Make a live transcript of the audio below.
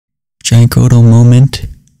GiantGrotle moment.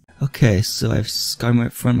 Okay, so I've got my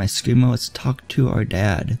friend, my Screamo. Let's talk to our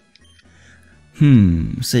dad.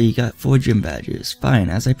 So you got 4 gym badges. Fine,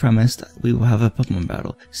 as I promised, we will have a Pokemon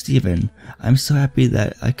battle. Steven, I'm so happy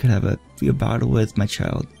that I could have a real battle with my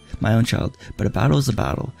own child, but a battle is a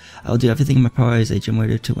battle. I will do everything in my power as a gym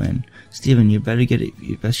leader to win. Steven, you better get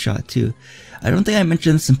your best shot too. I don't think I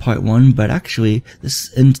mentioned this in part 1, but actually,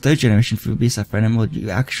 this in 3rd generation for BSF Emerald,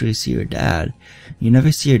 you actually see your dad. You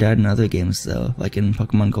never see your dad in other games though, like in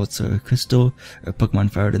Pokemon Gold, Silver, Crystal, or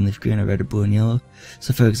Pokemon Fire and Leaf Green, or Red, or Blue, and Yellow.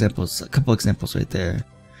 So for examples, a couple examples right there.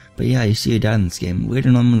 But yeah, you see your dad in this game. Weird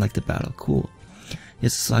and normal like the battle. Cool.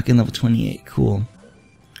 It's Slacking level 28. Cool.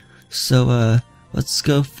 So let's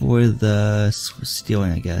go for the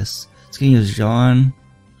stealing, I guess. It's gonna use Jean.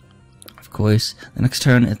 Of course. The next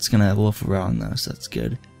turn, it's gonna wolf around though, so that's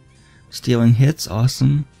good. Stealing hits,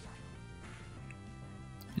 awesome.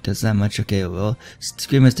 It does that much, okay, well,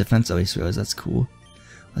 Screamo's defense always throws, that's cool.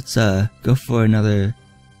 Let's go for another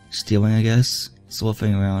stealing, I guess. It's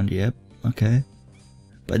wolfing around, yep, okay.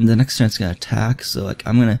 But in the next turn, it's gonna attack, so like,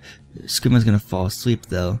 Screamo's gonna fall asleep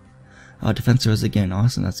though. Oh, defense throws again,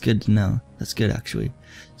 awesome, that's good to know. That's good actually.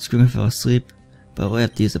 Screamo fell asleep, but we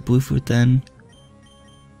have to use a blue fruit then.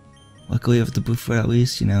 Luckily, we have the blue fruit at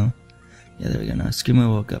least, you know. Yeah, there we go. Now Screamo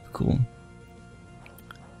woke up. Cool.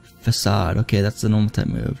 Facade. Okay, that's the normal type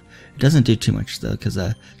move. It doesn't do too much though, because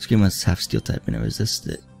Screamo's half steel type and it resists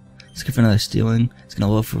it. Let's go for another stealing. It's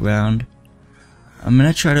gonna wolf around. I'm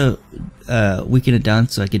gonna try to weaken it down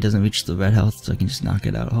so like it doesn't reach the red health, so I can just knock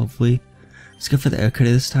it out. Hopefully. Let's go for the air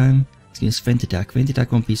cutter this time. It's gonna use feint attack. Feint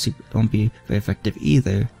attack won't be very effective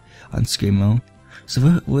either on Screamo. So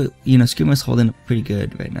you know, Screamo's holding up pretty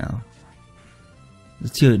good right now. The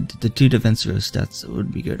two defensive stats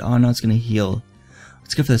would be good. Oh no, it's gonna heal.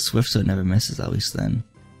 Let's go for the Swift so it never misses at least then.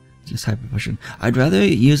 Use Hyper Potion. I'd rather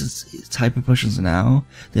use its Hyper Potions now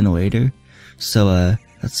than later. So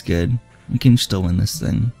that's good. We can still win this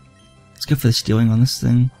thing. Let's go for the stealing on this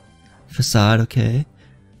thing. Facade, okay.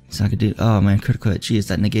 It's not gonna do. Oh man, critical hit. Geez,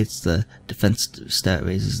 that negates the defense stat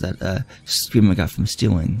raises that Screamo got from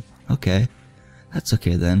stealing. Okay, that's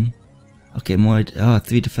okay then. Okay, more. Oh,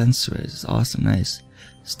 3 defense raises. Awesome, nice.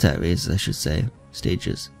 Stat raises, I should say.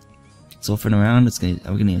 Stages. It's wolfing around. I'm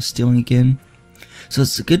gonna use stealing again. So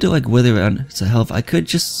it's good to like wither around its health. I could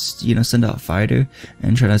just, you know, send out Fighter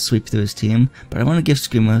and try to sweep through his team, but I want to give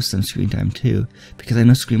Screamo some screen time too, because I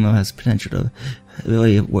know Screamo has potential to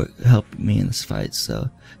really help me in this fight.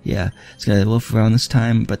 So yeah, it's gonna wolf around this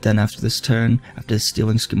time, but then after this turn, after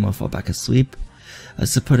stealing, Screamo will fall back asleep.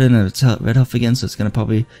 Let's put in a red health again, so it's gonna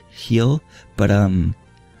probably heal, but I'm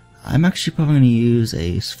actually probably gonna use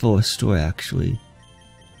a full restore actually,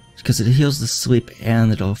 because it heals the sleep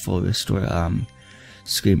and it'll full restore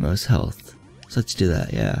Screamo's health. So let's do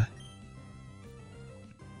that, yeah.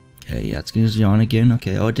 Okay, yeah, it's gonna use Yawn again.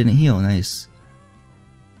 Okay, oh, it didn't heal, nice.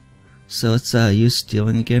 So let's use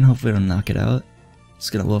stealing again. Hopefully it'll knock it out. It's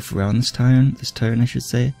gonna wolf around this turn I should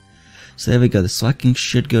say. So there we go. The slacking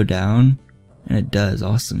should go down, and it does.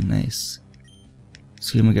 Awesome, nice.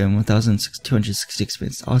 Screamo getting 1,260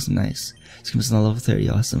 experience. Awesome, nice. Screamo's on level 30.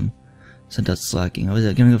 Awesome. Sent out slacking. I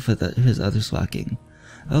was gonna go for his other slacking.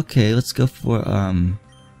 Okay, let's go for I'm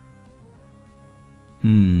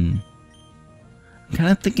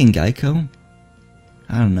kind of thinking Geico.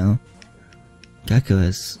 I don't know. Geico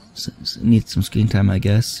needs some screen time, I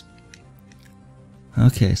guess.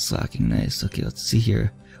 Okay, slacking, nice. Okay, let's see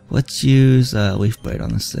here. Let's use Leaf Blade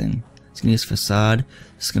on this thing. It's gonna use Facade.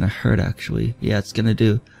 It's gonna hurt actually. Yeah, it's gonna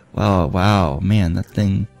do. Wow, man, that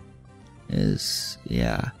thing is,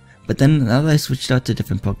 yeah. But then now that I switched out to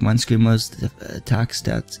different Pokemon, Screamo's attack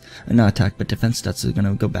stats, not attack, but defense stats are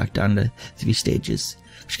gonna go back down to 3 stages,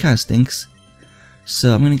 which kind of stinks.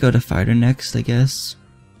 So I'm gonna go to Fighter next, I guess.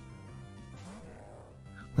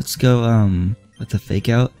 Let's go with the Fake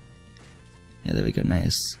Out. Yeah, there we go,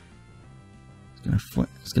 nice.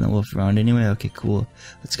 It's gonna wolf around anyway. Okay, cool.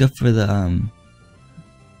 Let's go for the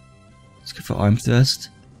let's go for Arm Thrust.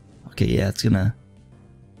 Okay, yeah, it's gonna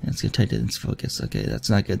tighten its focus. Okay, that's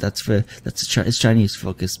not good. It's trying to use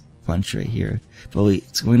Focus Punch right here, but we're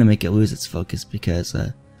gonna make it lose its focus because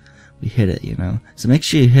we hit it, you know. So make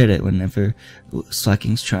sure you hit it whenever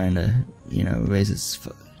Slacking's trying to, you know,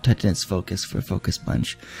 tighten its focus for Focus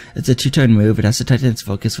Punch. It's a 2-turn move. It has to tighten its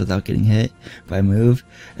focus without getting hit by a move,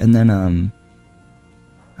 and then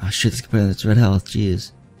oh shit, this compared to its red health.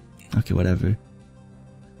 Jeez. Okay, whatever.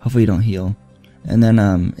 Hopefully you don't heal. And then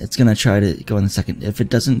it's gonna try to go in the second. If it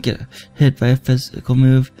doesn't get hit by a physical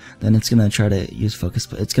move, then it's gonna try to use Focus.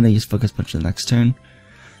 It's gonna use Focus Punch the next turn.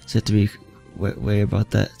 So you have to be worry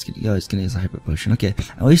about that. It's gonna use a hyper potion. Okay,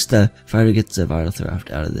 at least the fighter gets a vital throw out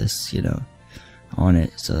of this, you know, on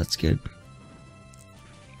it, so that's good.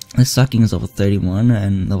 This sucking is level 31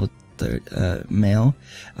 and level 3rd male.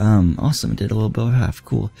 Awesome, it did a little bit over half.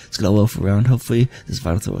 Cool. It's gonna low for round. Hopefully this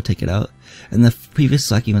vital throw will take it out. And the previous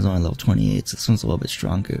sucking was only level 28, so this one's a little bit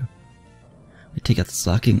stronger. We take out the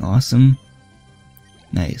sucking. Awesome.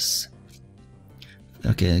 Nice.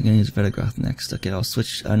 Okay, I'm gonna use GiantGrotle next. Okay, I'll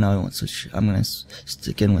switch. No, I won't switch. I'm gonna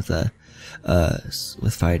stick in with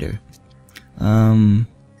fighter.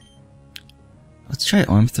 Let's try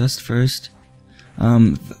arm thrust first.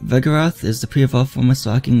 GiantGrotle is the pre-evolved form of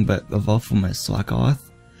Slacking, but evolved form of Slackoth.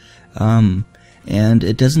 And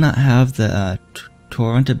it does not have the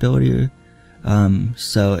Torrent ability,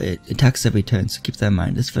 so it attacks every turn, so keep that in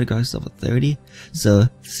mind. This GiantGrotle is level 30, so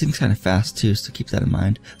this thing's kind of fast too, so keep that in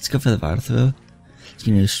mind. Let's go for the vital throw. It's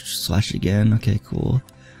gonna slash again. Okay, cool.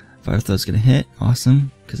 Vital throw is gonna hit.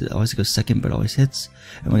 Awesome, because it always goes second, but always hits.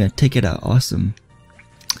 And we're gonna take it out. Awesome.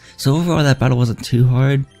 So overall, that battle wasn't too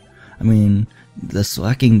hard. I mean, his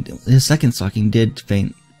second slacking did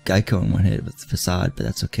faint Geico in one hit with Facade, but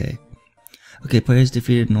that's okay. Okay, players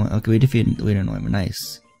defeated Noy. Okay, we defeated Leader Noy.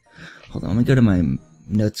 Nice. Hold on, let me go to my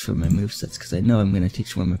notes for my movesets, because I know I'm gonna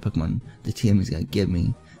teach one of my Pokemon the TM is gonna give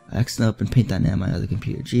me. I accidentally opened Paint.net on my other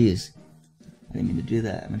computer. Jeez. I didn't mean to do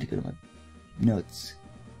that. I meant to go to my notes.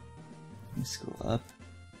 Let me scroll up.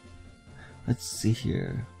 Let's see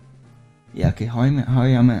here. Yeah, okay,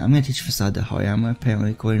 Hariyama. I'm gonna teach Facade to Hariyama,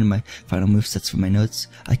 apparently, according to my final movesets for my notes.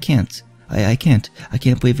 I can't. I can't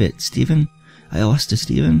believe it. Steven? I lost to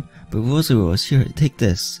Steven? But rules are rules. Here, take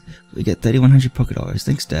this. We get 3,100 Pokédollars.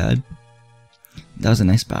 Thanks, Dad. That was a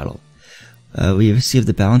nice battle. We received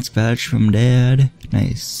the Balance Badge from Dad.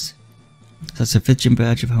 Nice. So that's a 5th Gym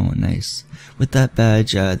Badge of Home. Nice. With that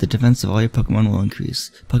badge, the defense of all your Pokemon will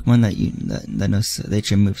increase. Pokemon that knows they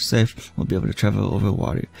can move safe will be able to travel over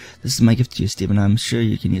water. This is my gift to you, Steven. I'm sure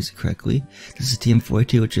you can use it correctly. This is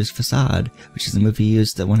TM42, which is Facade, which is the move he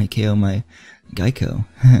used that one hit KO my Geico.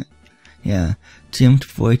 Yeah,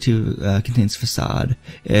 TM42 contains Facade.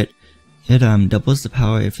 It doubles the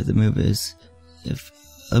power if the move is if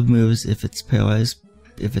it's paralyzed,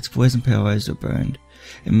 if it's poison, paralyzed, or burned.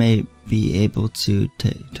 It may be able to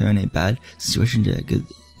turn a bad situation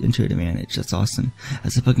into an advantage. That's awesome.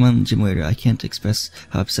 As a Pokemon gym leader, I can't express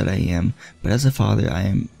how upset I am, but as a father,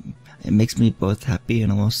 it makes me both happy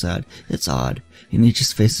and a little sad. It's odd. And he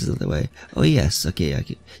just faces the other way. Oh yes, okay,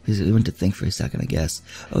 he went to think for a second, I guess.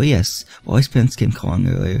 Oh yes, while his parents came calling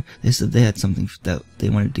earlier, they said they had something that they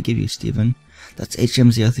wanted to give you, Steven. That's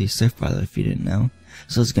HM03 Surf Brawler, if you didn't know.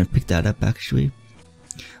 So I was gonna pick that up, actually.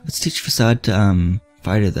 Let's teach Facade to,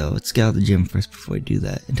 Fighter though. Let's get out of the gym first before we do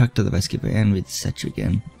that, and talk to the Vice Keeper and read the statue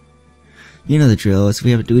again. You know the drill. So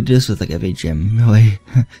we do this with like every gym. Really,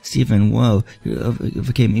 Steven, whoa, you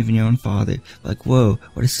became even your own father. Like, whoa,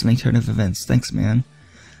 what a stunning turn of events. Thanks, man.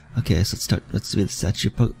 Okay, so let's read the statue.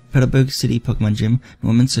 Petalburg City Pokemon Gym,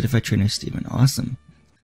 Norman Certified Trainer Steven. Awesome.